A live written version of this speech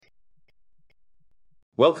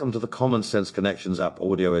Welcome to the Common Sense Connections app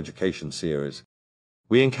audio education series.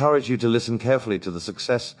 We encourage you to listen carefully to the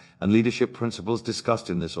success and leadership principles discussed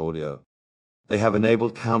in this audio. They have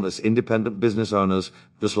enabled countless independent business owners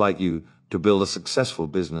just like you to build a successful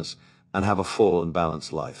business and have a full and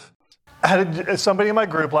balanced life. I had somebody in my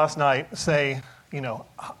group last night say,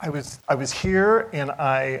 I was here and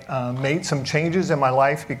I made some changes in my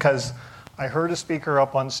life because I heard a speaker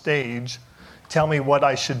up on stage tell me what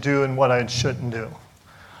I should do and what I shouldn't do.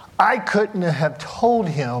 I couldn't have told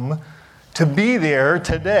him to be there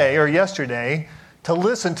today or yesterday to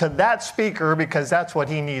listen to that speaker because that's what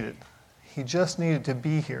he needed. He just needed to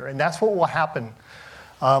be here, and that's what will happen.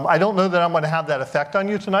 I don't know that I'm going to have that effect on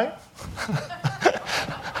you tonight.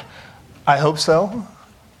 I hope so.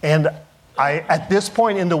 And at this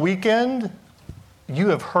point in the weekend, you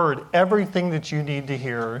have heard everything that you need to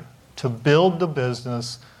hear to build the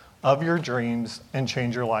business of your dreams and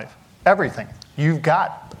change your life. Everything. You've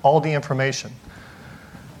got all the information.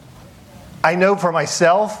 I know for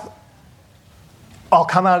myself, I'll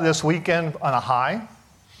come out of this weekend on a high.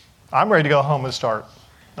 I'm ready to go home and start.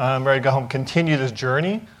 I'm ready to go home, continue this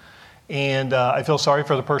journey. And I feel sorry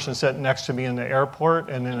for the person sitting next to me in the airport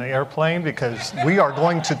and in the airplane because we are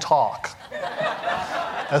going to talk.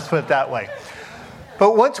 Let's put it that way.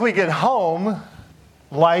 But once we get home,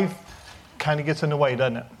 life kind of gets in the way,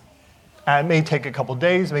 doesn't it? And it may take a couple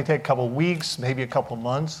days, it may take a couple weeks, maybe a couple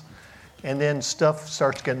months, and then stuff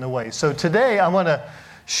starts getting in the way. So today I'm going to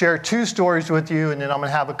share two stories with you, and then I'm going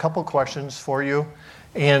to have a couple questions for you,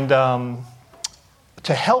 and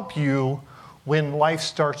to help you when life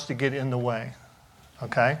starts to get in the way.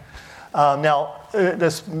 Okay? Now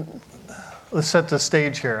let's set the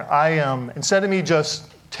stage here. Instead of me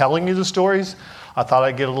just telling you the stories, I thought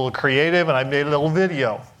I'd get a little creative, and I made a little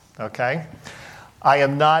video. Okay? I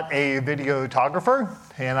am not a videographer,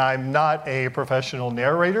 and I'm not a professional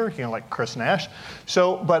narrator, like Chris Nash.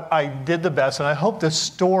 But I did the best, and I hope this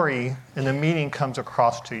story and the meaning comes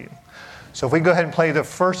across to you. So if we go ahead and play the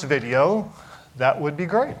first video, that would be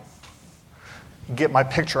great. Get my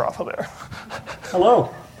picture off of there.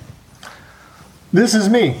 Hello. This is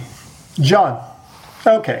me, John.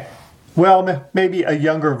 Okay. Well, maybe a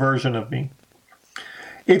younger version of me.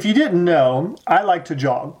 If you didn't know, I like to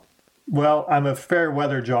jog. Well, I'm a fair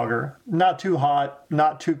weather jogger. Not too hot,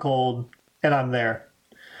 not too cold, and I'm there.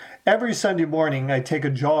 Every Sunday morning, I take a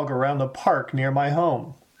jog around the park near my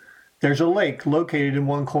home. There's a lake located in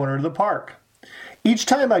one corner of the park. Each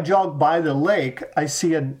time I jog by the lake, I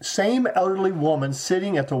see a same elderly woman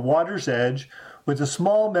sitting at the water's edge with a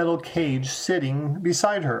small metal cage sitting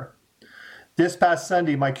beside her. This past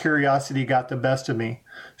Sunday, my curiosity got the best of me,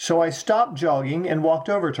 so I stopped jogging and walked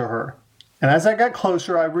over to her. And as I got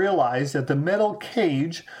closer, I realized that the metal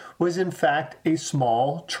cage was in fact a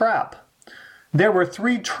small trap. There were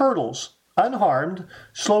 3 turtles, unharmed,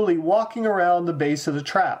 slowly walking around the base of the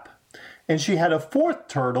trap. And she had a 4th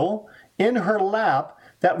turtle in her lap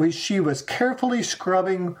that she was carefully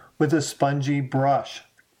scrubbing with a spongy brush.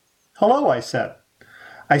 "Hello," I said.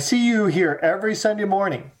 "I see you here every Sunday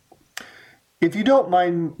morning. If you don't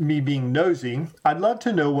mind me being nosy, I'd love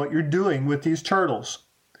to know what you're doing with these turtles."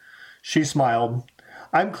 She smiled.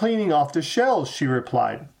 "I'm cleaning off the shells," she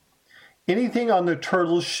replied. Anything on the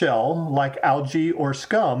turtle's shell, like algae or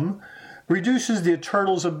scum, reduces the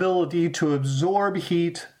turtle's ability to absorb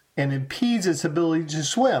heat and impedes its ability to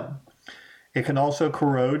swim. It can also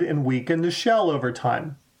corrode and weaken the shell over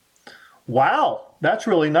time. "Wow, that's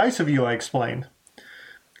really nice of you," I explained.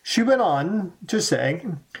 She went on to say,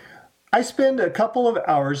 "I spend a couple of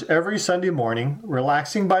hours every Sunday morning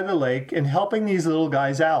relaxing by the lake and helping these little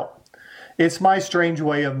guys out. It's my strange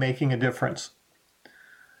way of making a difference."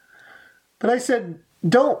 But I said,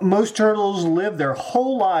 "Don't most turtles live their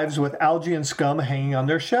whole lives with algae and scum hanging on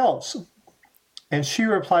their shells?" And she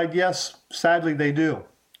replied, "Yes, sadly they do."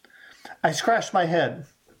 I scratched my head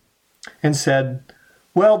and said,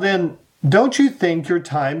 "Well then, don't you think your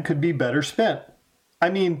time could be better spent? I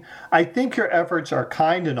mean, I think your efforts are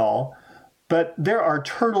kind and all, but there are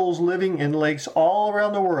turtles living in lakes all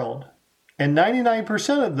around the world. And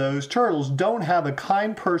 99% of those turtles don't have a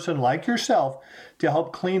kind person like yourself to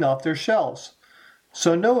help clean off their shells.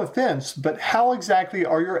 So no offense, but how exactly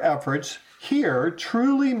are your efforts here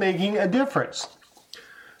truly making a difference?"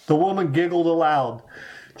 The woman giggled aloud.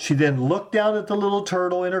 She then looked down at the little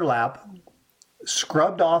turtle in her lap,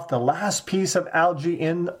 scrubbed off the last piece of algae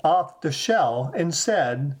off the shell, and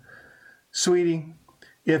said, "Sweetie,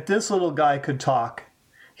 if this little guy could talk,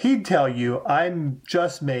 he'd tell you I'm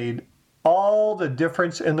just made all the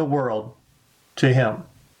difference in the world to him."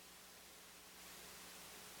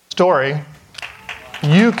 Story,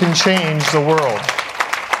 you can change the world.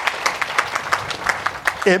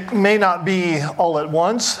 It may not be all at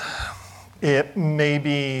once. It may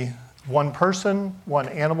be one person, one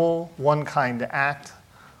animal, one kind act,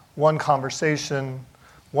 one conversation,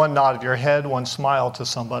 one nod of your head, one smile to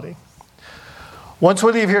somebody. Once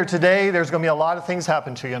we leave here today, there's going to be a lot of things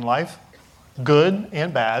happen to you in life, good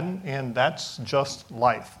and bad, and that's just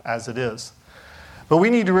life as it is. But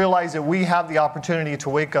we need to realize that we have the opportunity to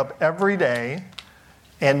wake up every day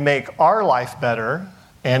and make our life better,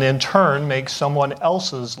 and in turn make someone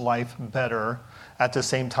else's life better at the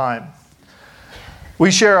same time.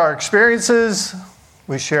 We share our experiences,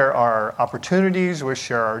 we share our opportunities, we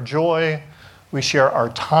share our joy, we share our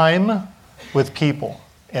time with people.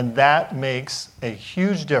 And that makes a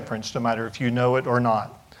huge difference no matter if you know it or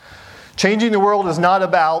not. Changing the world is not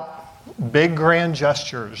about big grand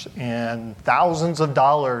gestures and thousands of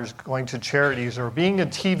dollars going to charities or being a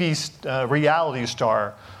TV reality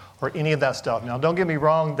star or any of that stuff. Now, don't get me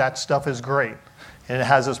wrong, that stuff is great and it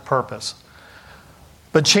has its purpose.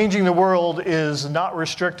 But changing the world is not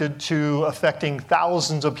restricted to affecting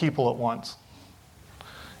thousands of people at once.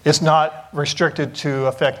 It's not restricted to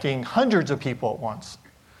affecting hundreds of people at once.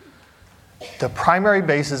 The primary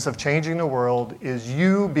basis of changing the world is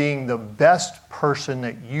you being the best person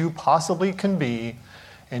that you possibly can be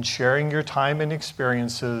and sharing your time and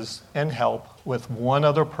experiences and help with one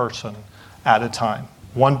other person at a time.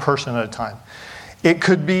 One person at a time. It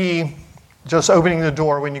could be just opening the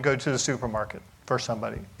door when you go to the supermarket for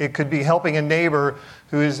somebody. It could be helping a neighbor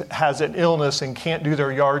who has an illness and can't do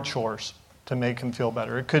their yard chores to make him feel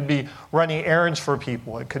better. It could be running errands for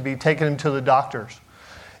people. It could be taking them to the doctors.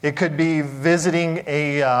 It could be visiting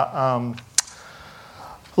a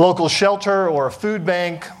local shelter or a food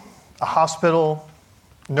bank, a hospital,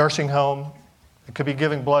 nursing home. It could be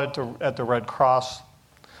giving blood at the Red Cross,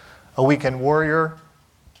 a weekend warrior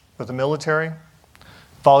with the military,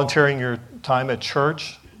 volunteering your time at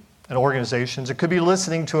church and organizations. It could be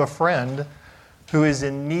listening to a friend who is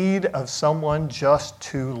in need of someone just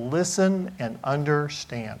to listen and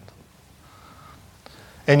understand.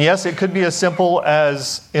 And yes, it could be as simple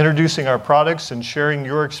as introducing our products and sharing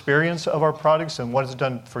your experience of our products and what it's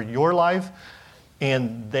done for your life.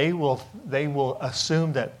 And they will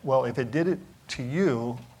assume that, well, if it did it to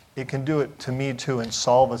you, it can do it to me too and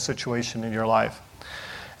solve a situation in your life.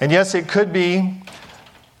 And yes, it could be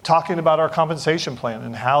talking about our compensation plan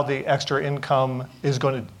and how the extra income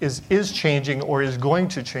is changing or is going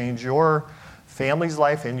to change your family's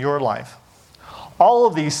life and your life. All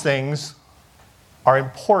of these things are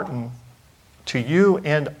important to you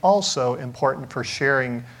and also important for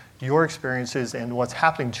sharing your experiences and what's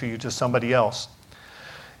happening to you to somebody else.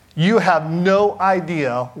 You have no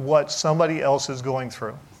idea what somebody else is going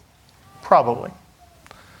through, probably,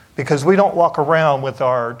 because we don't walk around with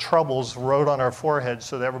our troubles wrote on our forehead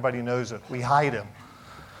so that everybody knows it. We hide them.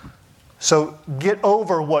 So get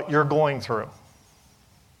over what you're going through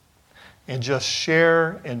and just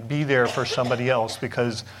share and be there for somebody else,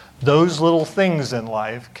 because those little things in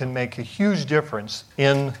life can make a huge difference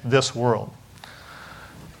in this world.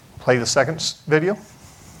 Play the second video.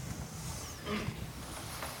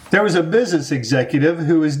 There was a business executive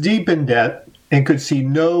who was deep in debt and could see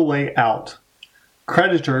no way out.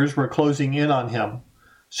 Creditors were closing in on him.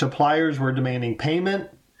 Suppliers were demanding payment.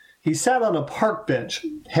 He sat on a park bench,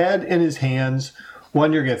 head in his hands,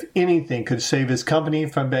 wondering if anything could save his company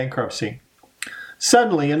from bankruptcy.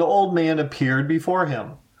 Suddenly, an old man appeared before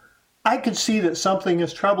him. "I can see that something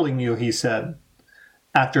is troubling you," he said.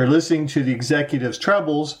 After listening to the executive's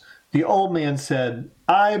troubles, the old man said,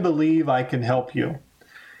 "I believe I can help you."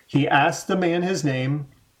 He asked the man his name,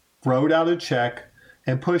 wrote out a check,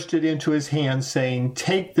 and pushed it into his hand, saying,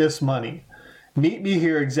 "Take this money. Meet me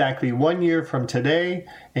here exactly 1 year from today,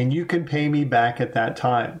 and you can pay me back at that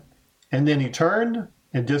time." And then he turned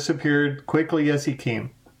and disappeared quickly as he came.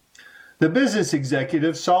 The business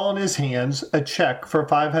executive saw in his hands a check for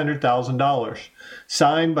 $500,000,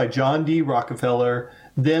 signed by John D. Rockefeller,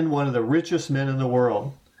 then one of the richest men in the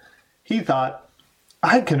world. He thought,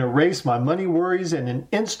 "I can erase my money worries in an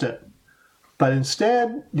instant." But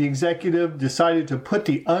instead, the executive decided to put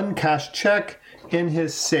the uncashed check in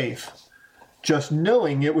his safe. Just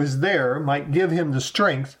knowing it was there might give him the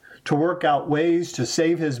strength to work out ways to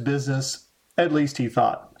save his business, at least he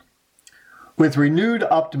thought. With renewed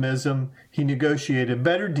optimism, he negotiated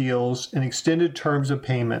better deals and extended terms of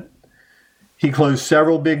payment. He closed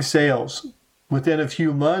several big sales. Within a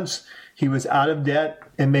few months, he was out of debt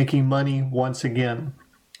and making money once again.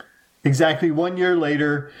 Exactly 1 year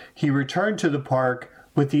later, he returned to the park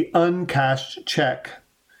with the uncashed check.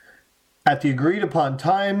 At the agreed upon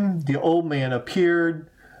time, the old man appeared,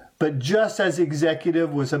 But just as the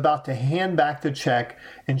executive was about to hand back the check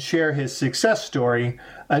and share his success story,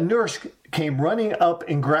 a nurse came running up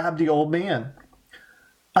and grabbed the old man.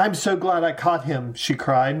 "I'm so glad I caught him," she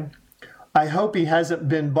cried. "I hope he hasn't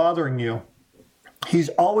been bothering you. He's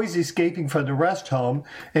always escaping from the rest home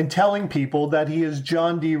and telling people that he is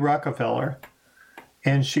John D. Rockefeller."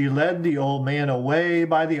 And she led the old man away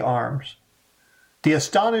by the arms. The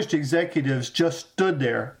astonished executives just stood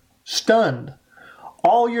there, stunned.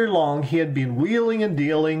 All year long he had been wheeling and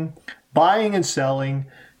dealing, buying and selling,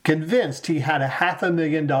 convinced he had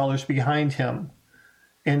 $500,000 behind him.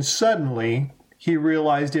 And suddenly he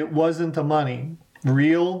realized it wasn't the money,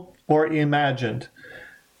 real or imagined,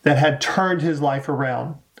 that had turned his life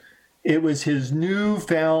around. It was his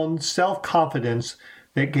newfound self-confidence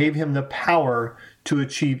that gave him the power to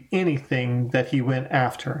achieve anything that he went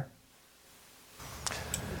after.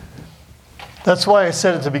 That's why I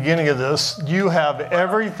said at the beginning of this, you have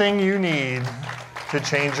everything you need to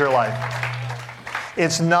change your life.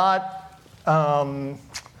 It's not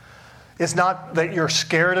that you're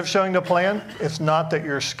scared of showing the plan. It's not that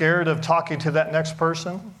you're scared of talking to that next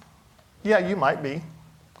person. Yeah, you might be.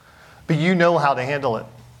 But you know how to handle it.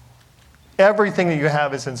 Everything that you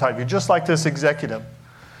have is inside of you, just like this executive.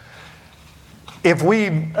 If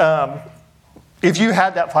you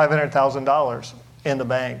had that $500,000 in the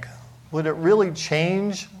bank, would it really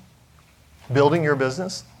change building your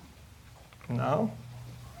business? No.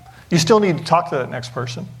 You still need to talk to that next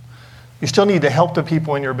person. You still need to help the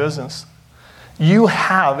people in your business. You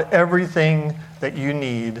have everything that you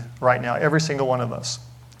need right now, every single one of us.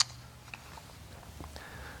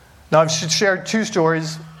 Now, I've shared 2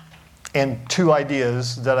 stories and 2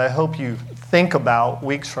 ideas that I hope you think about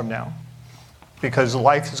weeks from now, because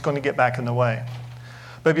life is going to get back in the way.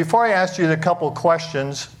 But before I ask you a couple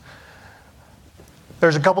questions,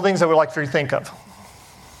 there's a couple things I would like for you to think of.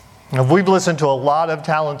 Now, we've listened to a lot of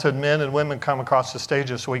talented men and women come across the stage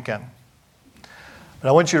this weekend. But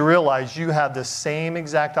I want you to realize you have the same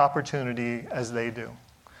exact opportunity as they do.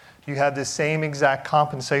 You have the same exact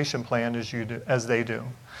compensation plan as they do.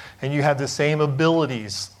 And you have the same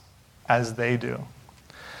abilities as they do.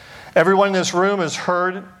 Everyone in this room has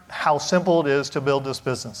heard how simple it is to build this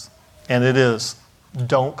business. And it is.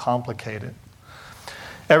 Don't complicate it.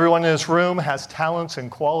 Everyone in this room has talents and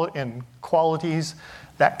qualities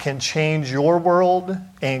that can change your world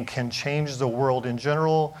and can change the world in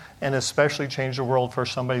general, and especially change the world for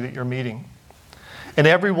somebody that you're meeting. And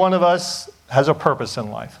every one of us has a purpose in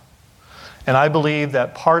life. And I believe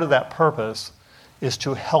that part of that purpose is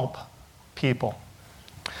to help people.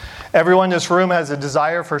 Everyone in this room has a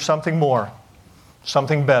desire for something more,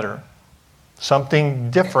 something better, something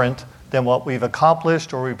different than what we've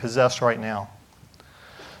accomplished or we possess right now.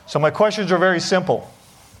 So my questions are very simple,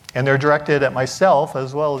 and they're directed at myself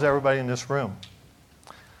as well as everybody in this room.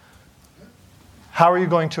 How are you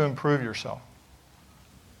going to improve yourself?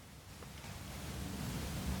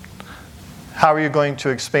 How are you going to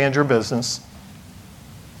expand your business?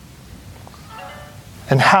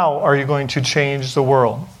 And how are you going to change the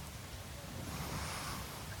world?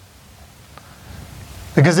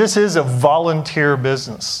 Because this is a volunteer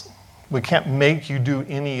business. We can't make you do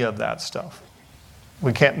any of that stuff.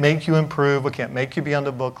 We can't make you improve. We can't make you be on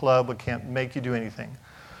the book club. We can't make you do anything.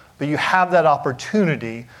 But you have that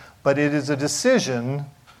opportunity, but it is a decision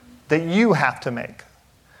that you have to make.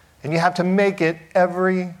 And you have to make it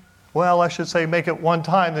make it one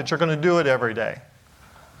time that you're going to do it every day.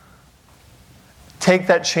 Take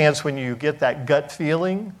that chance when you get that gut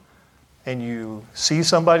feeling and you see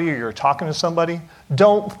somebody or you're talking to somebody.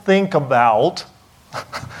 Don't think about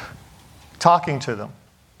talking to them.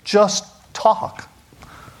 Just talk.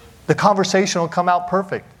 The conversation will come out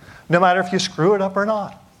perfect, no matter if you screw it up or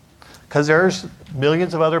not. Because there's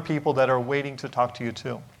millions of other people that are waiting to talk to you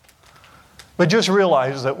too. But just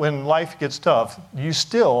realize that when life gets tough, you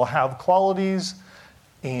still have qualities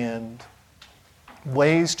and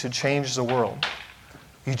ways to change the world.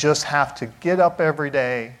 You just have to get up every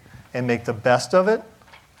day and make the best of it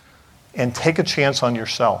and take a chance on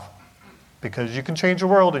yourself. Because you can change the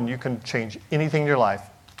world and you can change anything in your life.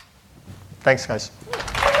 Thanks, guys.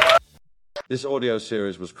 This audio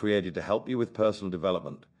series was created to help you with personal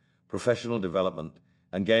development, professional development,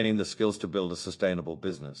 and gaining the skills to build a sustainable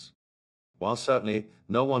business. While certainly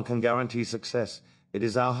no one can guarantee success, it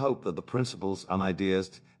is our hope that the principles and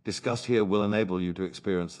ideas discussed here will enable you to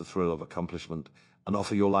experience the thrill of accomplishment and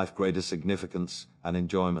offer your life greater significance and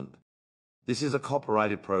enjoyment. This is a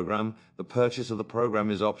copyrighted program. The purchase of the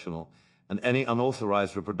program is optional, and any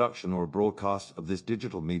unauthorized reproduction or broadcast of this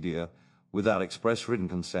digital media without express written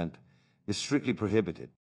consent is strictly prohibited.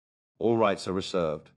 All rights are reserved.